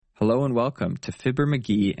Hello and welcome to Fibber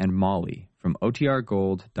McGee and Molly from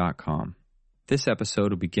OTRGold.com. This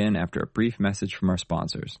episode will begin after a brief message from our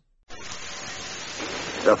sponsors.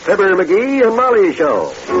 The Fibber McGee and Molly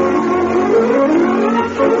Show.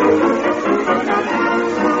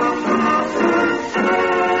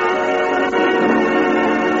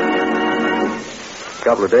 A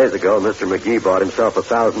couple of days ago, Mr. McGee bought himself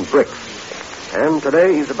 1,000 bricks. And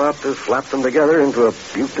today he's about to slap them together into a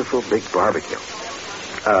beautiful big barbecue.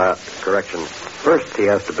 Correction. First, he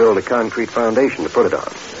has to build a concrete foundation to put it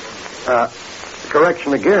on.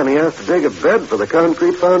 Correction again. He has to dig a bed for the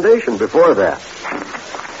concrete foundation before that.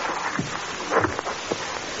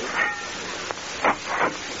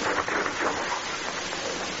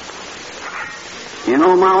 You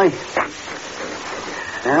know, Molly,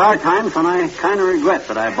 there are times when I kind of regret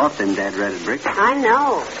that I bought them dad-ratted bricks. I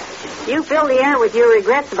know. You filled the air with your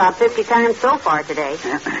regrets about 50 times so far today.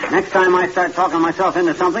 Yeah. Next time I start talking myself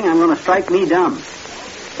into something, I'm going to strike me dumb.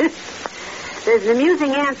 There's an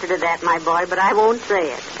amusing answer to that, my boy, but I won't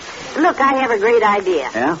say it. Look, I have a great idea.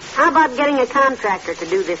 Yeah? How about getting a contractor to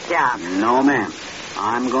do this job? No, ma'am.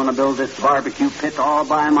 I'm going to build this barbecue pit all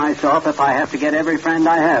by myself if I have to get every friend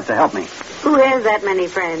I have to help me. Who has that many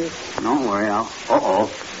friends? Don't worry, Uh-oh.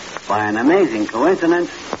 By an amazing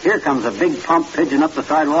coincidence, here comes a big plump pigeon up the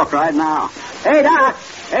sidewalk right now. Hey, Doc!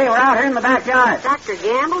 Hey, we're out here in the backyard. Dr.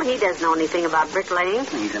 Gamble, he doesn't know anything about bricklaying.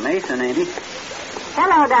 He's a mason, ain't he?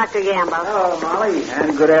 Hello, Dr. Gamble. Hello, Molly.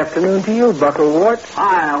 And good afternoon to you, Bucklewart.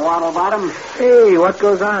 Hi, Waddlebottom. Hey, what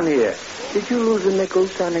goes on here? Did you lose a nickel,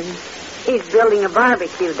 Sonny? He's building a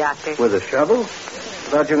barbecue, Doctor. With a shovel?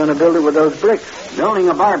 Thought you were going to build it with those bricks. Building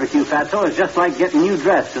a barbecue, Fatso, is just like getting you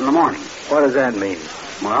dressed in the morning. What does that mean?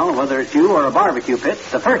 Well, whether it's you or a barbecue pit,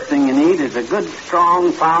 the first thing you need is a good,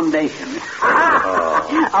 strong foundation.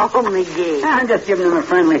 Oh, McGee. I'm just giving him a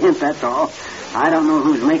friendly hint, that's all. I don't know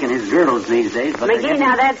who's making his girdles these days, but McGee,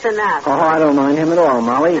 now that's enough. Oh, I don't mind him at all,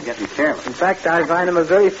 Molly. They're getting careless. In fact, I find him a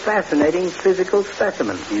very fascinating physical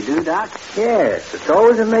specimen. You do, Doc? Yes, it's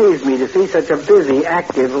always amazed me to see such a busy,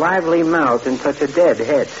 active, lively mouth and such a dead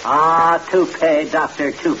head. Ah, toupee,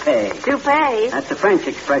 Dr. Toupee. Toupee? That's a French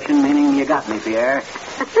expression meaning you got me, Pierre.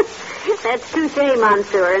 That's touche,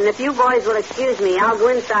 Monsieur. And if you boys will excuse me, I'll go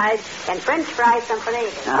inside and French fry some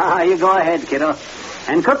potatoes. Ah, you go ahead, kiddo.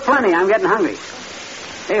 And cook plenty. I'm getting hungry.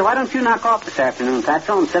 Hey, why don't you knock off this afternoon,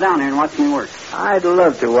 Fatso, and sit down here and watch me work? I'd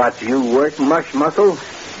love to watch you work, Mush Muscle,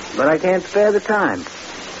 but I can't spare the time.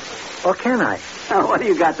 Or can I? Oh, what do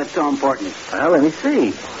you got that's so important? Well, let me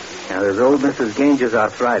see. Now, there's old Mrs. Gange's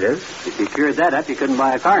arthritis. If you cured that up, you couldn't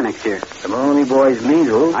buy a car next year. The Mahoney boy's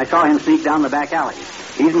measles. I saw him sneak down the back alley.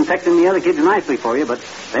 He's infecting the other kids nicely for you, but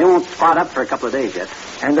they won't spot up for a couple of days yet.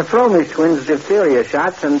 And the Fromish twins' diphtheria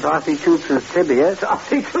shots and Tossy Toops' tibia.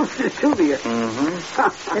 Tossy Toops' tibia?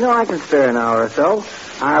 Mm-hmm. You know, I can spare an hour or so.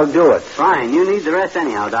 I'll do it. Fine. You need the rest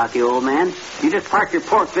anyhow, Doc, you old man. You just park your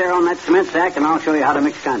pork there on that cement sack, and I'll show you how to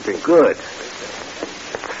mix concrete. Good.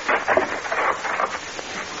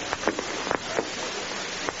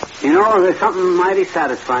 You know, there's something mighty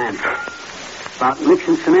satisfying about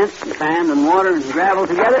mixing cement and sand and water and gravel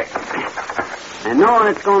together and knowing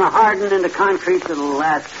it's going to harden into concrete that'll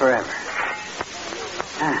last forever.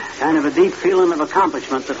 Kind of a deep feeling of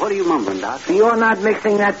accomplishment, but what are you mumbling, Doc? You're not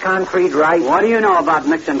mixing that concrete right. What do you know about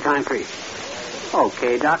mixing concrete?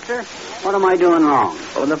 Okay, Doctor. What am I doing wrong?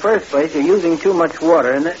 Well, in the first place, you're using too much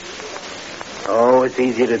water in it. Oh, it's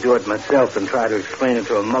easier to do it myself than try to explain it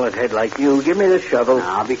to a mullet head like you. Give me the shovel.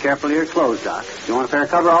 Now, be careful of your clothes, Doc. You want a pair of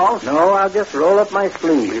coveralls? No, I'll just roll up my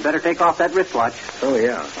sleeve. You better take off that wristwatch. Oh,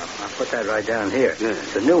 yeah. I'll put that right down here. Good.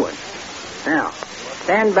 It's a new one. Now,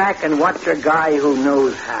 stand back and watch a guy who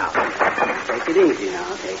knows how. Take it easy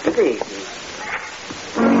now. Take it easy.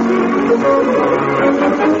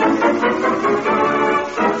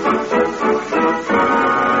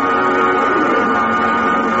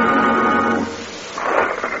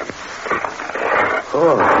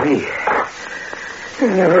 Oh, me.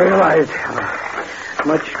 I never realized how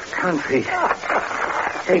much concrete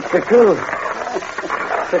takes to fill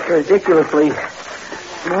such a ridiculously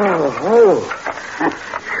small hole.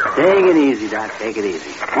 Take it easy, Doc. Take it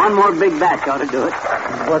easy. One more big batch ought to do it.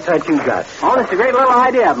 What's that you got? Oh, this is a great little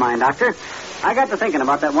idea of mine, Doctor. I got to thinking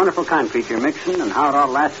about that wonderful concrete you're mixing and how it ought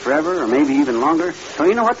to last forever or maybe even longer. So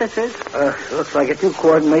you know what this is? Looks like a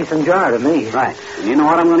 2-quart mason jar to me. Right. And you know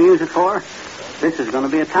what I'm going to use it for? This is going to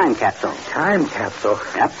be a time capsule. Time capsule?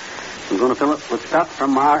 Yep. I'm going to fill it with stuff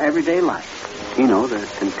from our everyday life. You know, the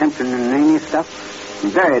contemporaneous stuff.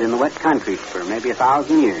 And bury it in the wet concrete for maybe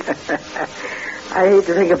 1,000 years. I hate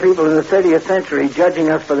to think of people in the 30th century judging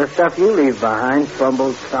us for the stuff you leave behind,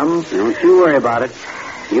 fumbled thumbs. Don't you worry about it.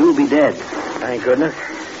 you'll be dead. Thank goodness.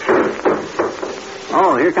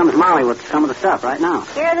 Oh, here comes Molly with some of the stuff right now.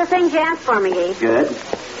 Here are the things you asked for, McGee. Good.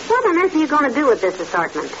 What on earth are you going to do with this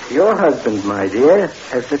assortment? Your husband, my dear,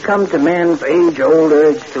 has succumbed to man's age-old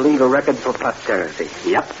urge to leave a record for posterity.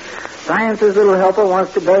 Yep. Science's little helper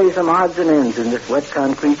wants to bury some odds and ends in this wet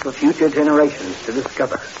concrete for future generations to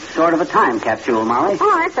discover. Sort of a time capsule, Molly.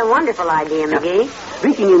 Oh, that's a wonderful idea, McGee.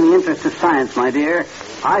 Speaking in the interest of science, my dear,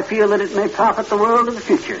 I feel that it may profit the world of the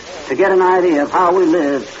future to get an idea of how we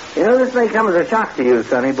live. You know, this may come as a shock to you,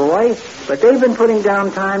 sonny boy, but they've been putting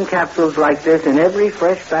down time capsules like this in every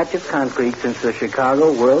fresh batch of concrete since the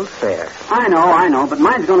Chicago World's Fair. I know, but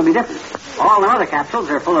mine's going to be different. All the other capsules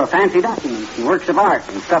are full of fancy documents and works of art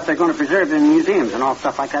and stuff they're going to preserve in museums and all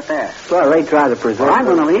stuff like that there. Well, they try to preserve What I'm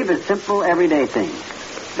them. going to leave is simple, everyday things.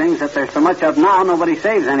 Things that there's so much of now, nobody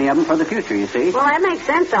saves any of them for the future, you see. Well, that makes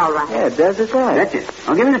sense, all right. Yeah, does it that? That's it.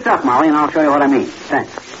 Well, give me the stuff, Molly, and I'll show you what I mean.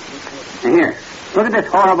 Thanks. Now, here. Look at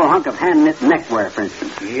this horrible hunk of hand-knit neckwear, for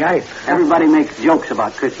instance. Yikes. Everybody makes jokes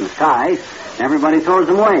about Christmas ties. Everybody throws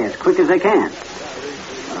them away as quick as they can.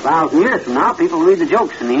 But 1,000 years from now, people read the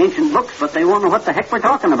jokes in the ancient books, but they won't know what the heck we're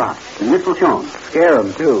talking about. And this will show them. Scare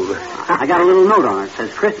them, too. I got a little note on it. It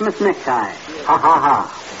says, Christmas necktie. Ha, ha,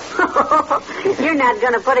 ha. You're not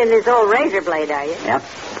going to put in this old razor blade, are you? Yep.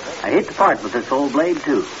 I hate to part with this old blade,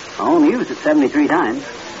 too. I only used it 73 times.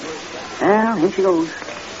 Well, here she goes.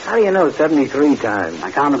 How do you know 73 times?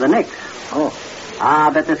 I counted the nicks. Oh. I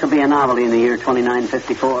bet this will be a novelty in the year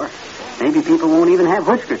 2954. Maybe people won't even have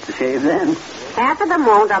whiskers to shave then. Half of them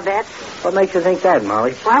won't, I'll bet. What makes you think that,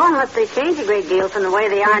 Molly? Well, unless they change a great deal from the way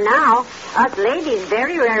they are now, us ladies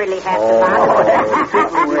very rarely have to Wait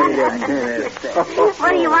bother. a minute.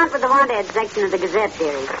 What do you want with the wanted section of the Gazette,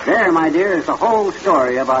 dearie? There, my dear, is the whole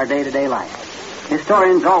story of our day-to-day life.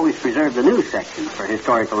 Historians always preserve the news section for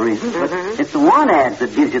historical reasons, but it's the want ads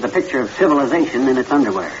that gives you the picture of civilization in its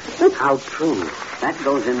underwear. How true. That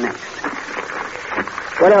goes in next.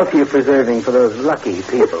 What else are you preserving for those lucky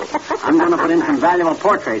people? I'm going to put in some valuable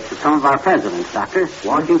portraits of some of our presidents, Doctor.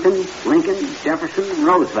 Washington, Lincoln, Jefferson, and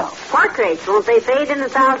Roosevelt. Portraits, won't they fade in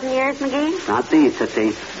 1,000 years, McGee? Not these,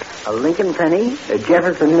 Tootsie. A Lincoln penny, a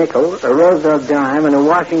Jefferson nickel, a Roosevelt dime, and a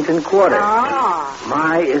Washington quarter. Oh.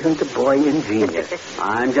 My, isn't the boy ingenious?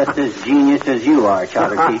 I'm just as genius as you are,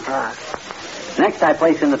 Chowder Keith. Next, I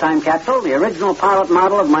place in the time capsule the original pilot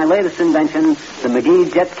model of my latest invention, the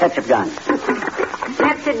McGee Jet Ketchup Gun.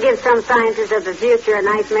 That should give some scientist of the future a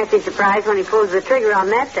nice messy surprise when he pulls the trigger on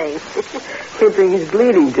that thing. He'd think he's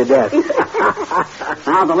bleeding to death.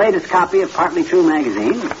 Now, the latest copy of Partly True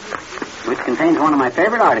magazine, which contains one of my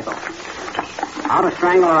favorite articles, How to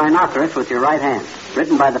Strangle a Rhinoceros with Your Right Hand,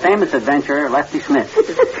 written by the famous adventurer Lefty Smith.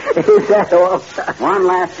 Is that all? One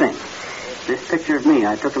last thing. This picture of me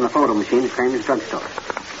I took in the photo machine at Kramer's drugstore.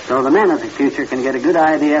 So the men of the future can get a good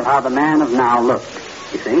idea of how the man of now looked.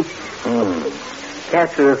 You see?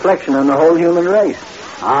 Casts a reflection on the whole human race.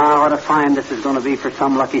 Ah, what a find this is going to be for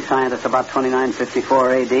some lucky scientist about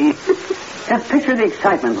 2954 A.D. Just picture the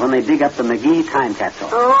excitement when they dig up the McGee time capsule.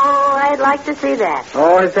 Oh, I'd like to see that.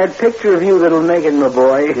 Oh, it's that picture of you that'll make it, my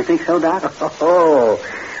boy. You think so, Doc? Oh,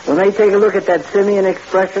 when they take a look at that simian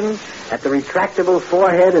expression, at the retractable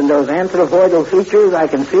forehead and those anthropoidal features, I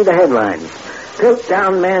can see the headlines.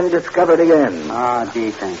 Piltdown man discovered again. Oh,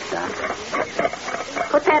 gee, thanks, Doc.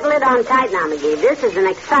 Put that lid on tight now, McGee. This is an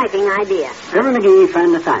exciting idea. River McGee,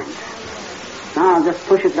 friend of science. Now, I'll just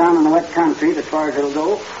push it down on the wet concrete as far as it'll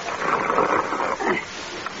go.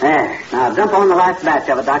 There. Now, jump on the last batch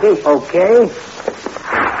of it, Docky. Okay.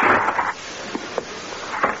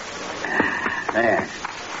 There.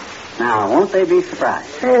 Now, won't they be surprised?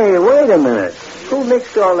 Hey, wait a minute. Who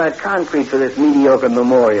mixed all that concrete for this mediocre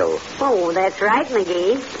memorial? Oh, that's right,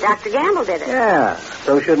 McGee. Dr. Gamble did it. Yeah.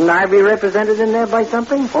 So shouldn't I be represented in there by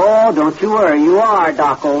something? Oh, don't you worry. You are,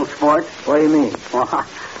 Doc, old sport. What do you mean? Well,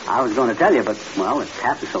 I was going to tell you, but, well, it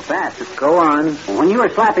happened so fast. Go on. When you were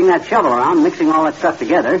slapping that shovel around, mixing all that stuff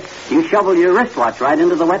together, you shoveled your wristwatch right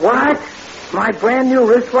into the wet... What? My brand new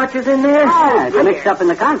wristwatch is in there? Yeah, it's mixed up in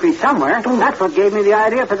the concrete somewhere. That's what gave me the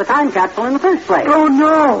idea for the time capsule in the first place. Oh,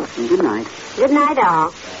 no. Good night. Good night,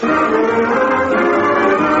 all.